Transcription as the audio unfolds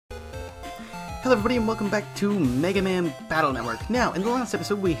Hello everybody and welcome back to Mega Man Battle Network. Now, in the last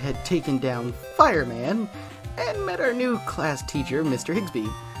episode we had taken down Fireman and met our new class teacher, Mr.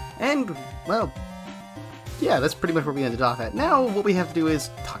 Higsby. And, well, yeah, that's pretty much where we ended off at. Now, what we have to do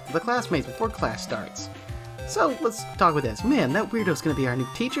is talk to the classmates before class starts. So, let's talk with this. Man, that weirdo's gonna be our new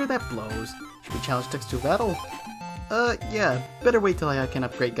teacher? That blows. Should we challenge Tux to a battle? Yeah, better wait till I can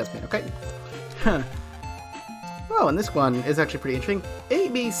upgrade Gutsman, okay? Huh. Oh, and this one is actually pretty interesting. A,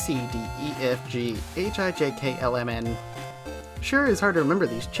 B, C, D, E, F, G, H, I, J, K, L, M, N. Sure, it's hard to remember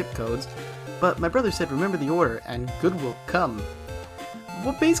these chip codes, but my brother said remember the order, and good will come.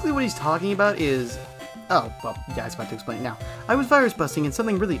 Well, basically what he's talking about is... Oh, well, yeah, I was about to explain it now. I was virus busting and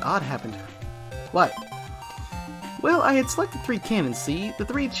something really odd happened. What? Well, I had selected 3 cannons, see? The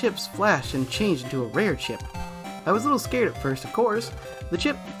 3 chips flashed and changed into a rare chip. I was a little scared at first, of course. The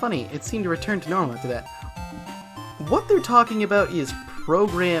chip, funny, it seemed to return to normal after that. What they're talking about is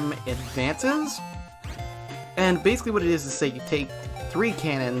program advances, and basically what it is say you take 3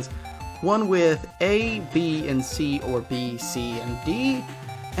 cannons, one with A, B, and C, or B, C, and D,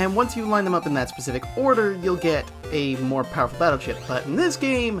 and once you line them up in that specific order, you'll get a more powerful battle chip. But in this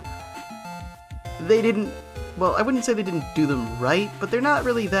game, they didn't, well, I wouldn't say they didn't do them right, but they're not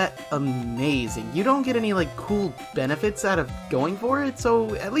really that amazing. You don't get any, like, cool benefits out of going for it,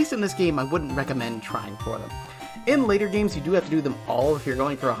 so at least in this game, I wouldn't recommend trying for them. In later games, you do have to do them all if you're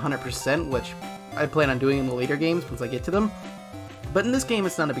going for 100%, which I plan on doing in the later games once I get to them. But in this game,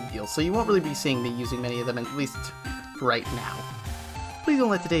 it's not a big deal, so you won't really be seeing me using many of them, at least right now. Please don't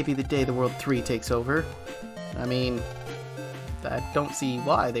let today be the day the World 3 takes over. I mean, I don't see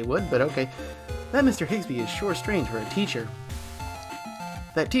why they would, but okay. That Mr. Higsby is sure strange for a teacher.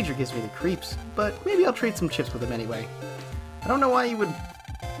 That teacher gives me the creeps, but maybe I'll trade some chips with him anyway. I don't know why you would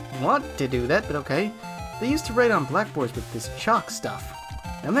want to do that, but okay. They used to write on blackboards with this chalk stuff,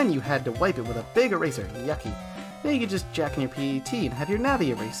 and then you had to wipe it with a big eraser. Yucky. Now you could just jack in your PET and have your Navi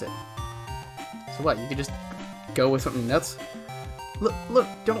erase it. So what, you could just go with something nuts? Look,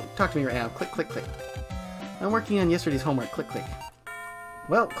 don't talk to me right now. Click, click, click. I'm working on yesterday's homework. Click, click.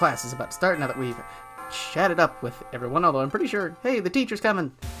 Well, class is about to start now that we've chatted up with everyone, although I'm pretty sure, hey, the teacher's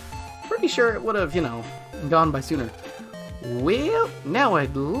coming. Pretty sure it would have, you know, gone by sooner. Well, now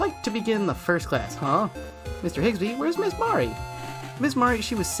I'd like to begin the first class, huh? Mr. Higsby, where's Miss Mari? Miss Mari,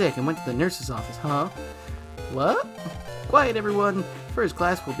 she was sick and went to the nurse's office, huh? What? Quiet, everyone. First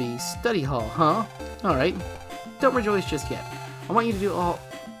class will be study hall, huh? Alright. Don't rejoice just yet. I want you to do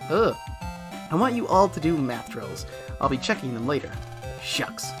I want you all to do math drills. I'll be checking them later.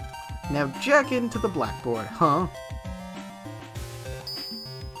 Shucks. Now jack into the blackboard, huh?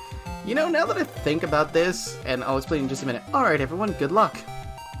 You know, now that I think about this, and I'll explain in just a minute. Alright everyone, good luck.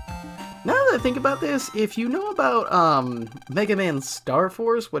 Now that I think about this, if you know about Mega Man Star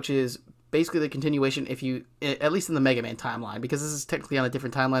Force, which is basically the continuation, if you, at least in the Mega Man timeline, because this is technically on a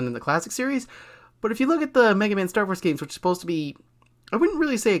different timeline than the classic series, but if you look at the Mega Man Star Force games, which is supposed to be, I wouldn't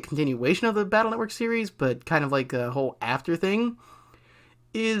really say a continuation of the Battle Network series, but kind of like a whole after thing,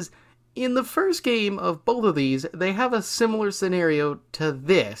 is in the first game of both of these, they have a similar scenario to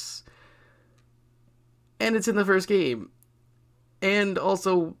this. And it's in the first game. And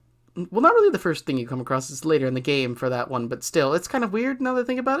also, well, not really the first thing you come across, it's later in the game for that one, but still, it's kind of weird now that I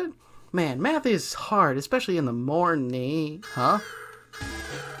think about it. Man, math is hard, especially in the morning. Huh?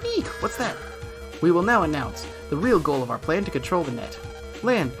 Eek, what's that? We will now announce the real goal of our plan to control the net.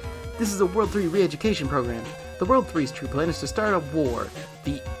 Lan, this is a World 3 re-education program. The World 3's true plan is to start a war.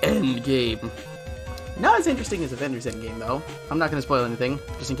 The end game. Not as interesting as Avengers Endgame, though. I'm not going to spoil anything,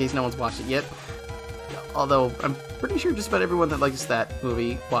 just in case no one's watched it yet. Although, I'm pretty sure just about everyone that likes that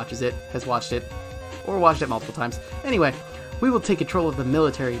movie watches it, has watched it, or watched it multiple times. Anyway, we will take control of the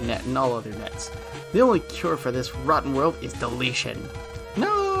military net and all other nets. The only cure for this rotten world is deletion.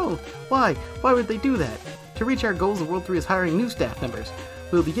 No! Why? Why would they do that? To reach our goals, the World 3 is hiring new staff members.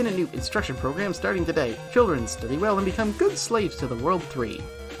 We will begin a new instruction program starting today. Children, study well and become good slaves to the World 3.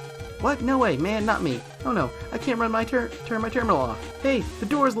 What? No way, man, not me. Oh no, I can't run my turn my terminal off. Hey, the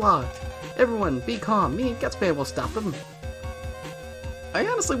door's locked. Everyone, be calm. Me and Gutsman will stop them. I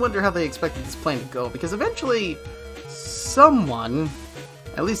honestly wonder how they expected this plan to go, because eventually, someone,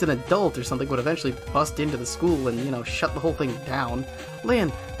 at least an adult or something, would eventually bust into the school and, you know, shut the whole thing down.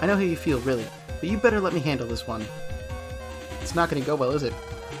 Lan, I know how you feel, really, but you better let me handle this one. It's not gonna go well, is it?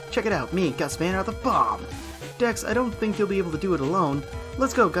 Check it out, me and Gutsman are the bomb! Dex, I don't think you'll be able to do it alone.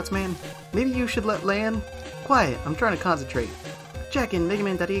 Let's go, Gutsman. Maybe you should let Lan... Quiet, I'm trying to concentrate. Jack in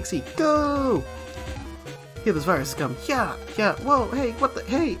Megaman.exe, go! Here, this virus has come. Yeah, whoa, hey, what the,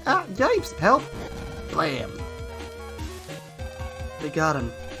 hey, yipes, help! Blam! They got him.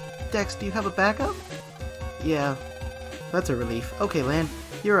 Dex, do you have a backup? Yeah, that's a relief. Okay, Lan,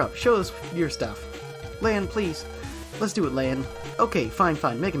 you're up. Show us your stuff. Lan, please. Let's do it, Lan. Okay, fine.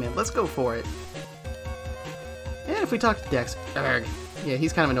 Mega Man, let's go for it. And if we talk to Dex... yeah,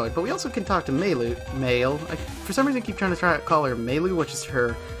 he's kind of annoyed. But we also can talk to Mail. For some reason, I keep trying to call her Meilu, which is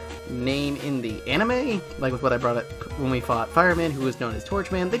her name in the anime. Like with what I brought up when we fought Fireman, who was known as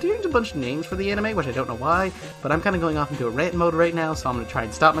Torchman. They changed a bunch of names for the anime, which I don't know why. But I'm kind of going off into a rant mode right now, so I'm going to try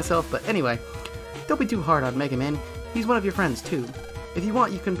and stop myself. But anyway, don't be too hard on Mega Man. He's one of your friends, too. If you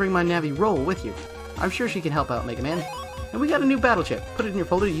want, you can bring my Navi Roll with you. I'm sure she can help out, Mega Man. And we got a new battle chip. Put it in your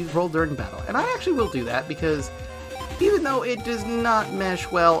folder to use Roll during battle. And I actually will do that, because even though it does not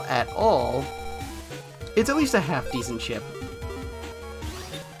mesh well at all, it's at least a half-decent chip.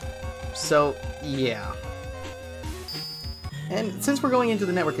 So, yeah. And since we're going into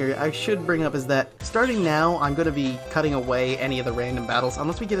the network area, I should bring up is that starting now, I'm going to be cutting away any of the random battles.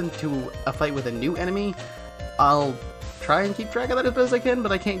 Unless we get into a fight with a new enemy, I'll try and keep track of that as best as I can,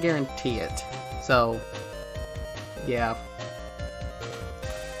 but I can't guarantee it. So, yeah.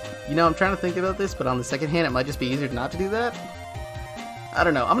 You know, I'm trying to think about this, but on the second hand, it might just be easier not to do that. I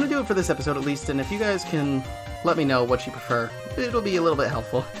don't know. I'm going to do it for this episode at least, and if you guys can let me know what you prefer, it'll be a little bit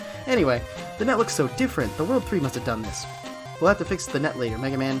helpful. Anyway, the net looks so different. The World 3 must have done this. We'll have to fix the net later,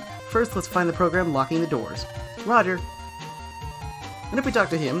 Mega Man. First, let's find the program locking the doors. Roger. And if we talk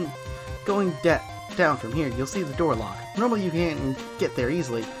to him, going down from here, you'll see the door lock. Normally you can't get there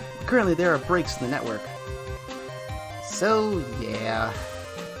easily. Currently, there are breaks in the network. So, yeah.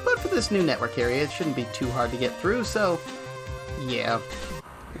 But for this new network area, it shouldn't be too hard to get through, so... yeah.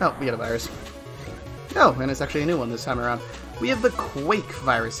 Oh, we got a virus. Oh, and it's actually a new one this time around. We have the Quake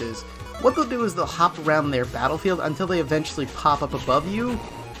viruses. What they'll do is they'll hop around their battlefield until they eventually pop up above you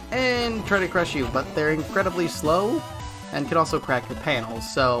and try to crush you, but they're incredibly slow and can also crack your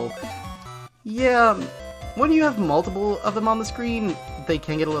panels, so... yeah, when you have multiple of them on the screen, they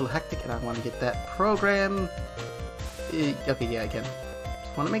can get a little hectic, and I want to get that program... okay, yeah, I can.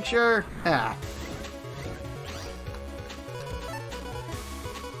 Just want to make sure. Ah.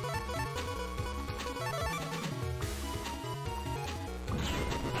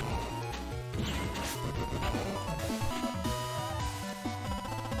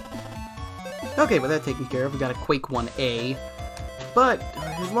 Okay, with that taken care of, we got a Quake 1A. But,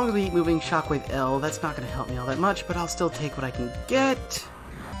 as long as we keep moving Shockwave L, that's not going to help me all that much, but I'll still take what I can get.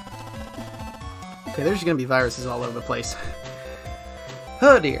 Okay, there's going to be viruses all over the place.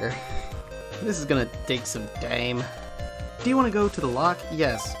 Oh dear. This is going to take some time. Do you want to go to the lock?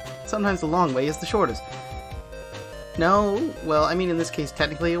 Yes. Sometimes the long way is the shortest. No, well, I mean, in this case,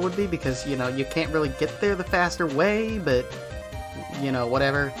 technically it would be, because, you know, you can't really get there the faster way, but, you know,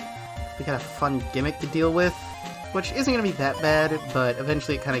 whatever. We got a fun gimmick to deal with, which isn't going to be that bad, but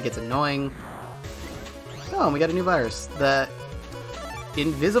eventually it kind of gets annoying. Oh, and we got a new virus. The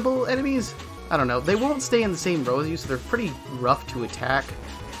invisible enemies? I don't know. They won't stay in the same row as you, so they're pretty rough to attack.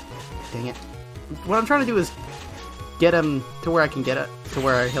 Dang it. What I'm trying to do is get him to where I can get it, to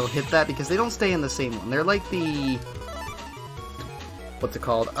where he'll hit that, because they don't stay in the same one. They're like the... what's it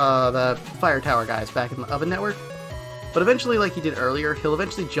called? The Fire Tower guys back in the Oven Network. But eventually, like he did earlier, he'll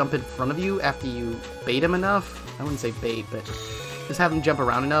eventually jump in front of you after you bait him enough. I wouldn't say bait, but just have them jump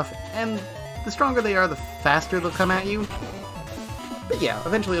around enough. And the stronger they are, the faster they'll come at you. But yeah,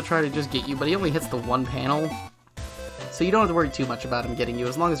 eventually he'll try to just get you, but he only hits the one panel. So you don't have to worry too much about him getting you,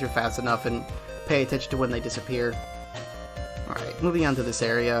 as long as you're fast enough and pay attention to when they disappear. Alright, moving on to this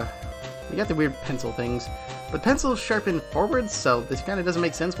area. We got the weird pencil things. But pencils sharpen forwards, so this kind of doesn't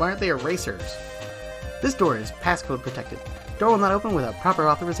make sense. Why aren't they erasers? This door is passcode protected. Door will not open without proper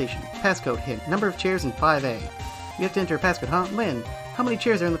authorization. Passcode hint. Number of chairs in 5A. You have to enter a passcode, huh? Lynn, how many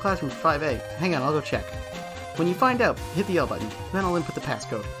chairs are in the classroom for 5A? Hang on, I'll go check. When you find out, hit the L button. Then I'll input the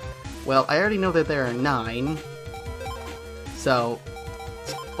passcode. Well, I already know that there are 9. So,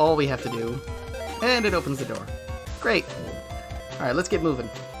 that's all we have to do. And it opens the door. Great. Alright, let's get moving.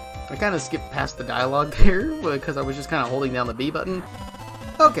 I kind of skipped past the dialogue there, because I was just kind of holding down the B button.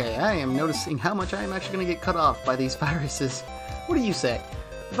 Okay, I am noticing how much I am actually going to get cut off by these viruses. What do you say?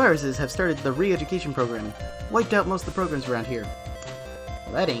 The viruses have started the re-education program. Wiped out most of the programs around here.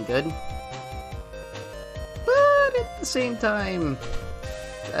 Well, that ain't good. But at the same time,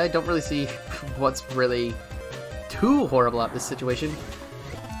 I don't really see what's really too horrible about this situation.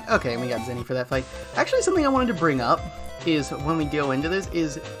 Okay, we got Zenny for that fight. Actually, something I wanted to bring up is, when we go into this,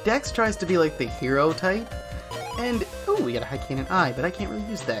 is Dex tries to be like the hero type. And, oh, we got a High Cannon Eye, but I can't really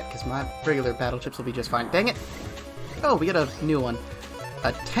use that, because my regular battle chips will be just fine. Dang it! Oh, we got a new one.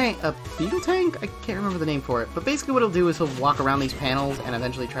 a beetle tank? I can't remember the name for it. But basically what he'll do is he'll walk around these panels and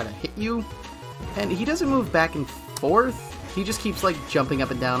eventually try to hit you. And he doesn't move back and forth. He just keeps like jumping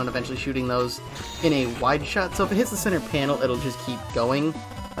up and down and eventually shooting those in a wide shot. So if it hits the center panel, it'll just keep going.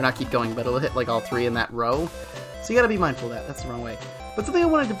 Or not keep going, but it'll hit like all three in that row. So you gotta be mindful of that. That's the wrong way. But something I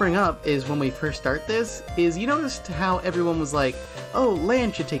wanted to bring up is when we first start this, is you noticed how everyone was like, oh,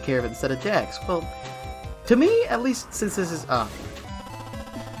 land should take care of it instead of Dex. Well, to me, at least since this is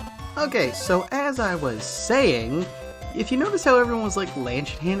okay, so as I was saying, if you notice how everyone was like, land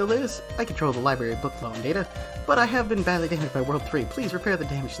should handle this, I control the library book flow and data, but I have been badly damaged by World 3. Please repair the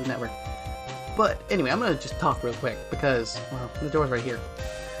damage to the network. But anyway, I'm gonna just talk real quick because, well, the door's right here.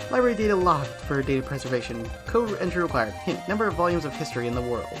 Library data locked for data preservation. Code entry required. Hint, number of volumes of history in the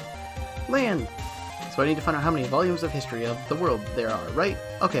world. Land. So I need to find out how many volumes of history of the world there are, right?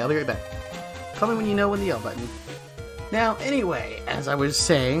 Okay, I'll be right back. Call me when you know when the L button. Now, anyway, as I was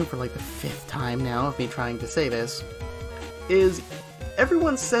saying, for like the 5th time now of me trying to say this, is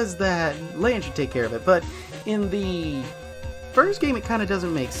everyone says that land should take care of it, but in the first game it kind of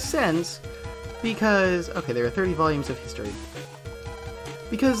doesn't make sense because, okay, there are 30 volumes of history.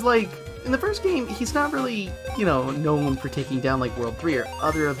 Because, like, in the first game, he's not really, you know, known for taking down, like, World 3 or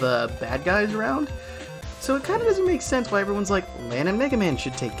other of the bad guys around. So it kind of doesn't make sense why everyone's like, Lan and Mega Man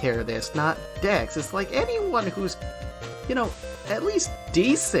should take care of this, not Dex. It's like anyone who's, you know, at least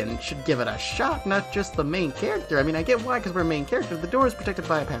decent should give it a shot, not just the main character. I mean, I get why, because we're main characters. The door is protected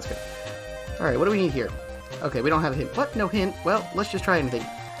by a passcode. Alright, what do we need here? Okay, we don't have a hint. What? No hint? Well, let's just try anything.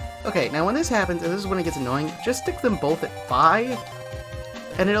 Okay, now when this happens, and this is when it gets annoying, just stick them both at 5.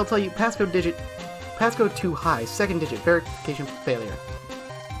 And it'll tell you passcode too high, 2nd digit, verification failure.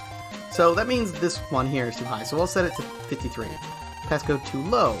 So that means this one here is too high, so we'll set it to 53. Passcode too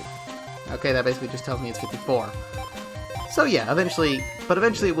low. Okay, that basically just tells me it's 54. So yeah, eventually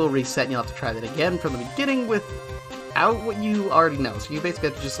it will reset and you'll have to try that again from the beginning without what you already know. So you basically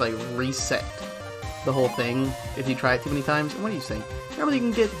have to just like reset the whole thing if you try it too many times. And what do you think? Normally you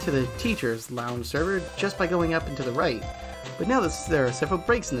can get to the teacher's lounge server just by going up and to the right. But now there are several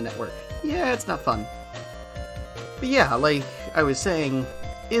breaks in the network. Yeah, it's not fun. But yeah, like I was saying,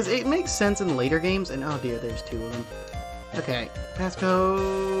 it makes sense in later games, and oh dear, there's 2 of them. Okay,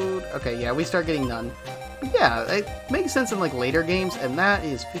 passcode... Okay, yeah, we start getting none. But yeah, it makes sense in like later games, and that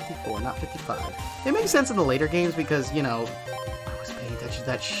is 54, not 55. It makes sense in the later games because, you know, I was paying attention to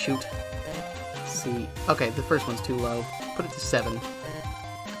that shoot. Let's see. Okay, the first one's too low. Put it to 7.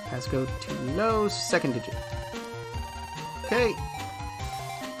 Passcode too low, 2nd digit. Okay.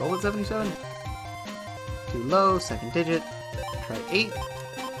 Roll at 77. Too low, 2nd digit. Try 8.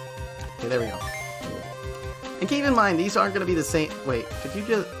 Okay, there we go. And keep in mind, these aren't going to be the same... Wait, did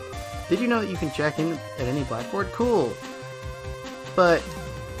you know that you can check in at any blackboard? Cool. But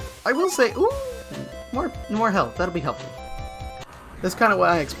I will say, ooh, more health. That'll be helpful. That's kind of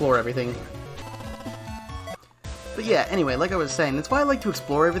why I explore everything. But yeah, anyway, like I was saying, that's why I like to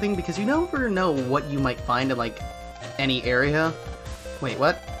explore everything, because you never know what you might find in, like, any area. Wait,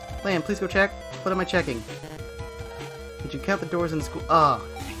 what? Lan, please go check. What am I checking? Did you count the doors in the school? Ah, oh,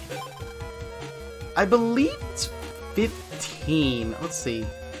 dang it. I believe it's 15. Let's see.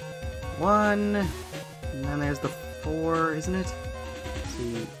 1, and then there's the 4, isn't it? Let's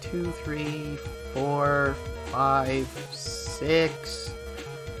see. 2, 3, 4, 5, 6.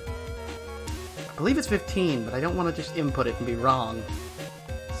 I believe it's 15, but I don't want to just input it and be wrong.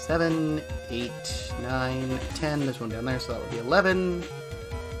 7, 8, 9, 10, there's one down there, so that would be 11,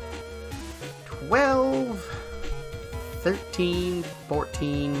 12, 13,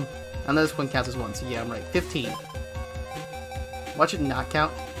 14, and this one counts as 1, so yeah, I'm right, 15. Watch it not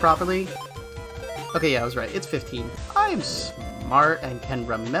count properly. Okay, yeah, I was right, it's 15. I'm smart and can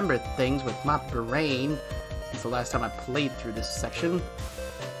remember things with my brain since the last time I played through this section.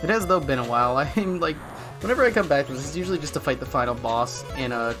 It has, though, been a while. I'm like... Whenever I come back to this, it's usually just to fight the final boss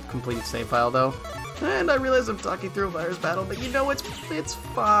in a completed save file, though. And I realize I'm talking through a virus battle, but you know, it's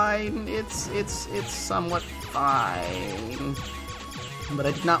fine. It's somewhat fine. But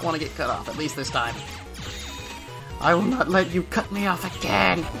I did not want to get cut off, at least this time. I will not let you cut me off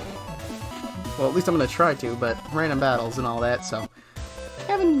again! Well, at least I'm gonna try to, but random battles and all that, so...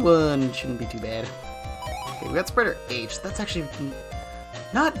 Having one shouldn't be too bad. Okay, we got Spreader H. That's actually...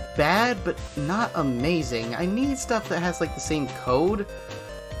 not bad, but not amazing. I need stuff that has, like, the same code,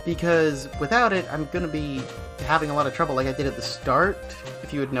 because without it, I'm gonna be having a lot of trouble like I did at the start,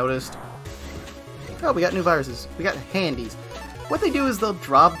 if you had noticed. Oh, we got new viruses. We got handies. What they do is they'll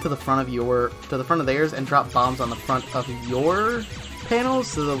drop to the front of theirs and drop bombs on the front of your panels,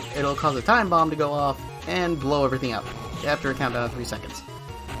 so it'll cause a time bomb to go off and blow everything up after a countdown of 3 seconds.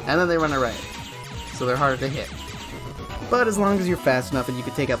 And then they run away. So they're harder to hit. But as long as you're fast enough and you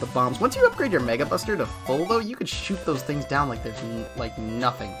can take out the bombs, once you upgrade your Mega Buster to full though, you could shoot those things down like there's like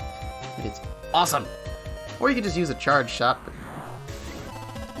nothing. It is awesome. Or you could just use a charge shot.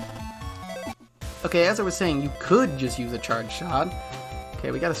 Okay, as I was saying, you could just use a charge shot.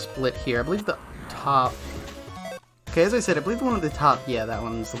 Okay, we got a split here. I believe the top... Okay, as I said, I believe the one at the top, yeah, that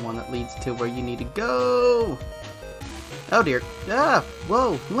one's the one that leads to where you need to go. Oh dear. Ah,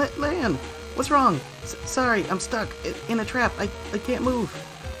 whoa, land. What's wrong? Sorry, I'm stuck in a trap. I can't move.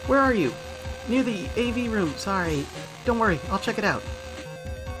 Where are you? Near the AV room. Sorry. Don't worry, I'll check it out.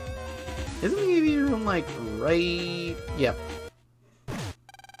 Isn't the AV room like right... Yep.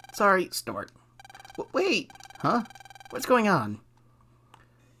 Sorry, snort. Wait, huh? What's going on?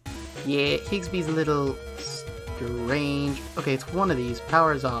 Yeah, Higsby's a little strange. Okay, it's one of these.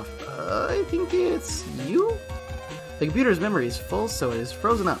 Power's off. I think it's you? The computer's memory is full, so it is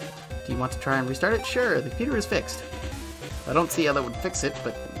frozen up. Do you want to try and restart it? Sure, the computer is fixed. I don't see how that would fix it,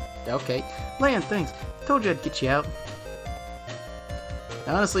 but okay. Lan, thanks. Told you I'd get you out.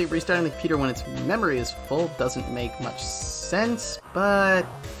 Now, honestly, restarting the computer when its memory is full doesn't make much sense, but...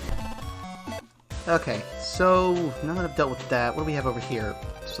 Okay, so now that I've dealt with that, what do we have over here?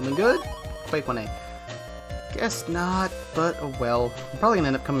 Something good? Quake 1A. Guess not, but oh well. I'm probably gonna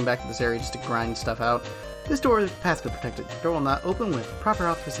end up coming back to this area just to grind stuff out. This door is passcode protected. The door will not open with proper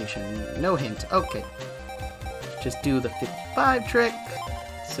authorization. No hint. Okay. Just do the 55 trick.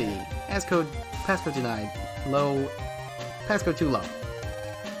 Let's see. Passcode denied. Low. Passcode too low.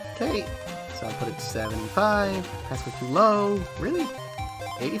 Okay. So I'll put it 75. Passcode too low. Really?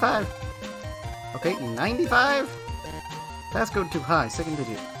 85. Okay, 95. Passcode too high. Second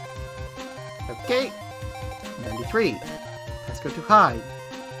digit. Okay. 93. Passcode too high.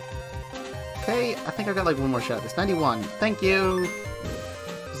 Okay, I think I've got like one more shot at this. 91. Thank you.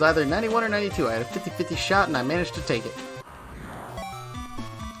 It was either 91 or 92. I had a 50-50 shot and I managed to take it.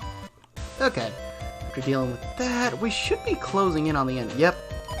 Okay. After dealing with that, we should be closing in on the end. Yep.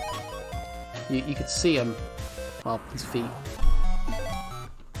 You could see him. Well, his feet.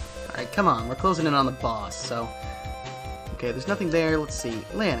 Alright, come on. We're closing in on the boss, so... Okay, there's nothing there. Let's see.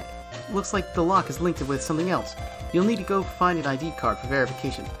 Lan, looks like the lock is linked with something else. You'll need to go find an ID card for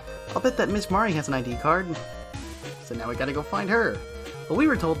verification. I'll bet that Miss Mari has an ID card. So now we gotta go find her. Well, we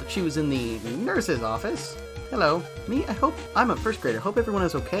were told that she was in the nurse's office. Hello. Me? I'm a first grader. Hope everyone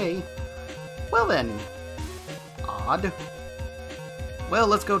is okay. Well then. Odd. Well,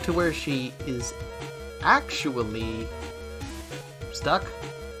 let's go to where she is actually stuck,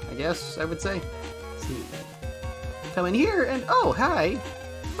 I guess I would say. Let's see. Come in here and... Oh, hi.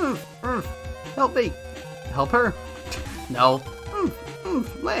 Help me. Help her? No.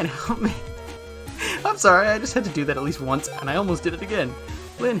 Lan, help me. I'm sorry, I just had to do that at least once, and I almost did it again.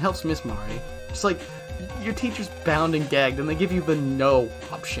 Lan helps Miss Mari. It's like, your teacher's bound and gagged, and they give you the no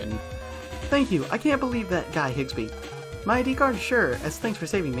option. Thank you, I can't believe that guy, Higsby. My ID card? Sure, as thanks for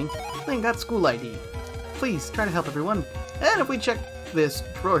saving me. Lan got school ID. Please, try to help everyone. And if we check this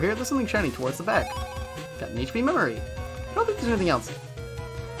drawer here, there's something shiny towards the back. Got an HP memory. I don't think there's anything else.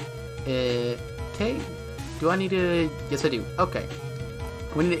 Okay. Do I need to... Yes, I do. Okay.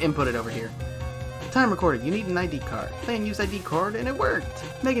 We need to input it over here. Time recorded. You need an ID card. Lan used ID card and it worked.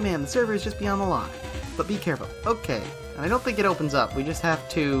 Mega Man, the server is just beyond the lock. But be careful. Okay. And I don't think it opens up. We just have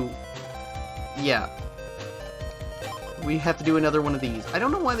to... Yeah. We have to do another one of these. I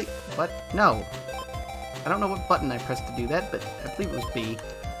don't know why they... What? No. I don't know what button I pressed to do that, but I believe it was B.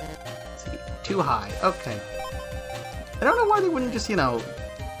 Let's see. Too high. Okay. I don't know why they wouldn't just, you know...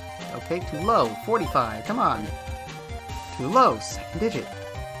 Okay, too low. 45. Come on. Too low. Second digit.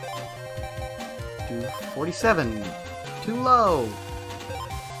 47. Too low.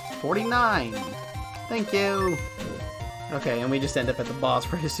 49. Thank you. Okay, and we just end up at the boss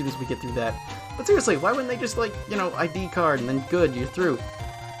right as soon as we get through that. But seriously, why wouldn't they just, like, you know, ID card and then good, you're through?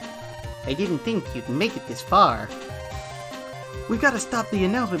 I didn't think you'd make it this far. We've got to stop the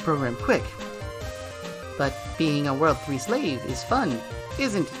announcement program quick. But being a World 3 slave is fun,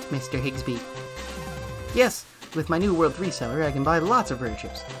 isn't it, Mr. Higsby? Yes, with my new World 3 seller, I can buy lots of rare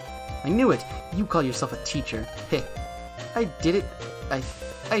chips. I knew it. You call yourself a teacher. Heh. I did it.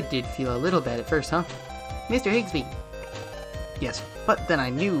 I did feel a little bad at first, huh? Mr. Higsby. Yes, but then I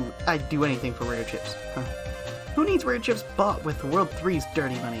knew I'd do anything for rare chips. Huh. Who needs rare chips bought with World 3's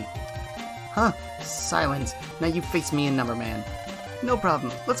dirty money? Huh? Silence. Now you face me in Number Man. No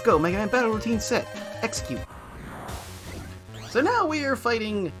problem. Let's go. Mega Man battle routine set. Execute. So now we are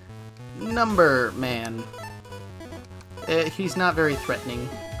fighting Number Man. He's not very threatening.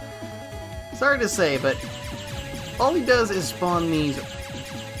 Sorry to say, but all he does is spawn these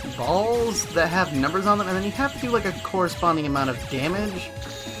balls that have numbers on them, and then you have to do like a corresponding amount of damage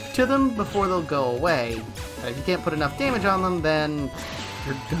to them before they'll go away. If you can't put enough damage on them, then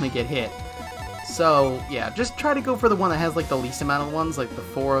you're gonna get hit. So yeah, just try to go for the one that has like the least amount of ones, like the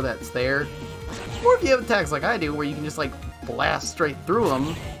 4 that's there. Or if you have attacks like I do, where you can just like blast straight through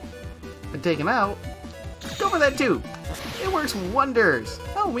them and take them out, go for that too. It works wonders.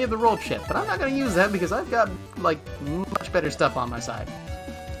 Oh, we have the roll chip, but I'm not gonna use that because I've got like much better stuff on my side.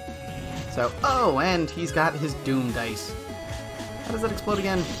 So, oh, and he's got his Doom dice. How does that explode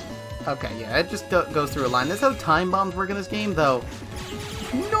again? Okay, yeah, it just goes through a line. That's how time bombs work in this game, though.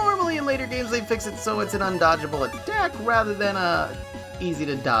 Normally in later games they fix it so it's an undodgeable attack rather than a easy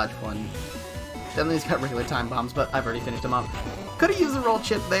to dodge one. Then he's got regular time bombs, but I've already finished them up. Could have used the roll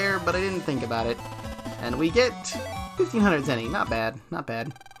chip there, but I didn't think about it. And we get 1,500 zenny. Not bad, not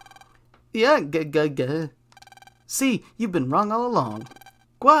bad. Yeah, See, you've been wrong all along.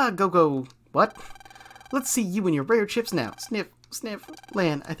 Gwa, go. What? Let's see you and your rare chips now. Sniff, sniff.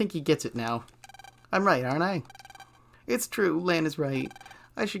 Lan, I think he gets it now. I'm right, aren't I? It's true, Lan is right.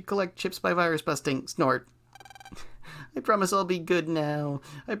 I should collect chips by virus busting. Snort. I promise I'll be good now.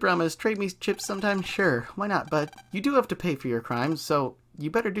 I promise. Trade me chips sometime? Sure, why not? But you do have to pay for your crimes, so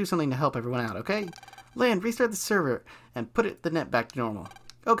you better do something to help everyone out, okay? Land, restart the server and put the net back to normal.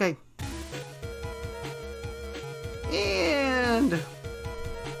 Okay. And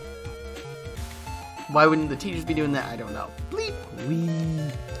why wouldn't the teachers be doing that? I don't know. Bleep.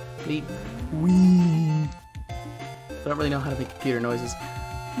 Wee. Bleep. Wee. I don't really know how to make computer noises.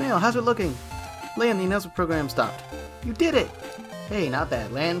 Mail, how's it looking? Land, the announcement program stopped. You did it! Hey, not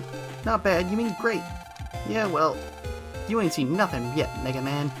bad, Land. Not bad, you mean great. Yeah, well, you ain't seen nothing yet, Mega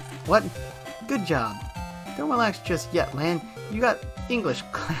Man. What? Good job. Don't relax just yet, Lan. You got English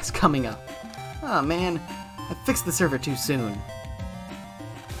class coming up. Aw, man. I fixed the server too soon.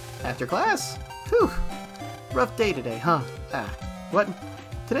 After class? Whew. Rough day today, huh? What?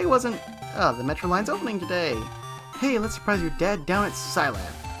 Today wasn't... the metro line's opening today. Hey, let's surprise your dad down at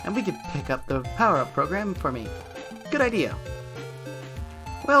Scilab, and we could pick up the power-up program for me. Good idea.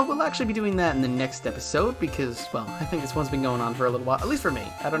 Well, we'll actually be doing that in the next episode because, well, I think this one's been going on for a little while, at least for me.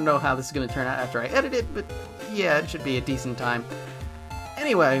 I don't know how this is going to turn out after I edit it, but yeah, it should be a decent time.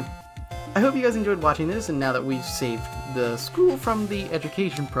 Anyway, I hope you guys enjoyed watching this, and now that we've saved the school from the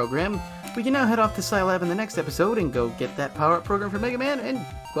education program, we can now head off to Scilab in the next episode and go get that power-up program for Mega Man and,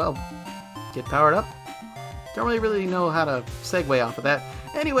 well, get powered up. Don't really know how to segue off of that.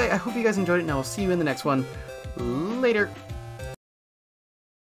 Anyway, I hope you guys enjoyed it, and I will see you in the next one. Later.